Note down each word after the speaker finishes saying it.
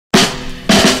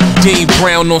Dean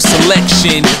Brown on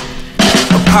selection,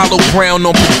 Apollo Brown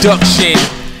on production.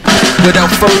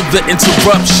 Without further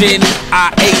interruption,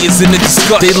 IA is in the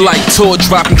discussion. They like tour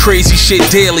dropping crazy shit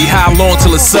daily. How long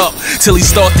till it's up? Till he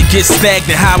start to get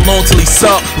stagnant. How long till he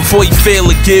suck? Before he fail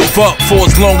to give up. For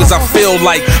as long as I feel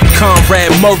like I'm Conrad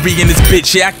Murray in this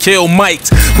bitch. Yeah, I kill Mike.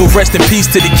 But rest in peace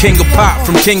to the king of pop.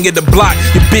 From king of the block.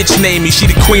 Your bitch named me, she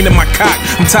the queen of my cock.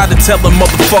 I'm tired of telling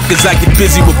motherfuckers I get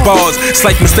busy with bars. It's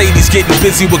like Mercedes getting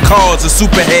busy with cars. A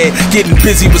superhead getting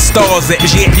busy with stars. And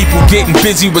yeah, people getting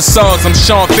busy with SARS. I'm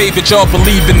Sean Favorite, y'all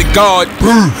believe in the God.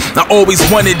 I always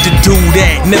wanted to do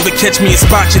that. Never catch me in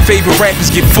spots your favorite rappers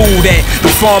get fooled at.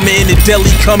 The farmer in the deli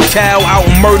come cow out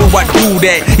and murder, I do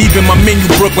that. Even my menu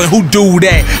Brooklyn, who do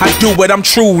that? I do it, I'm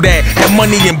true that. Have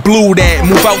money and blue that.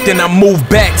 Move out then I move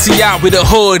back. See out with the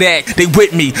hood at. They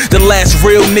with me. The last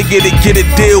real nigga to get a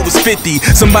deal was 50.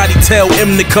 Somebody tell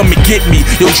him to come and get me.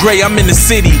 Yo Dre, I'm in the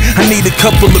city. I need a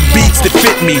couple of beats to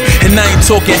fit me. And I ain't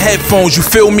talking headphones, you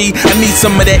feel me? I need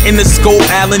some of that Interscope,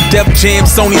 Allen Def Jam,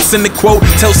 Sony send a quote.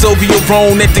 Tell Sylvia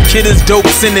Roan that the kid is dope,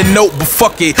 send a note, but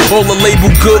fuck it. All the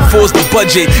label good for is the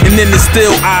budget, and then it's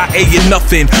still IA and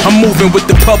nothing. I'm moving with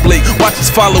the public, watch us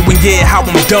following, yeah, how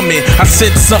I'm dumbing. I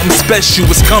sent something special,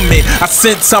 it's coming. I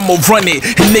sent I'ma run it,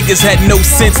 and niggas had no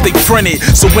sense, they fronted.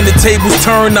 So when the tables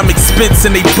turn, I'm expense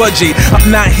and they budget. I'm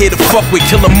not here to fuck with,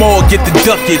 kill them all, get the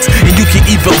ducats. And you can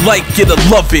either like it or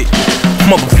love it,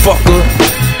 motherfucker.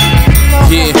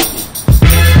 Yeah.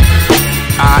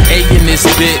 IA in this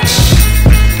bitch,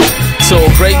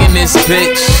 Ray in this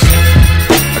bitch.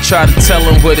 I tried to tell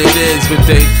them what it is, but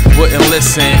they wouldn't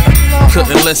listen,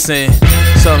 couldn't listen.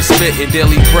 So I'm spitting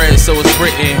daily bread, so it's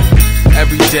written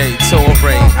every day.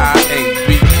 Ray, IA,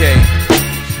 BK.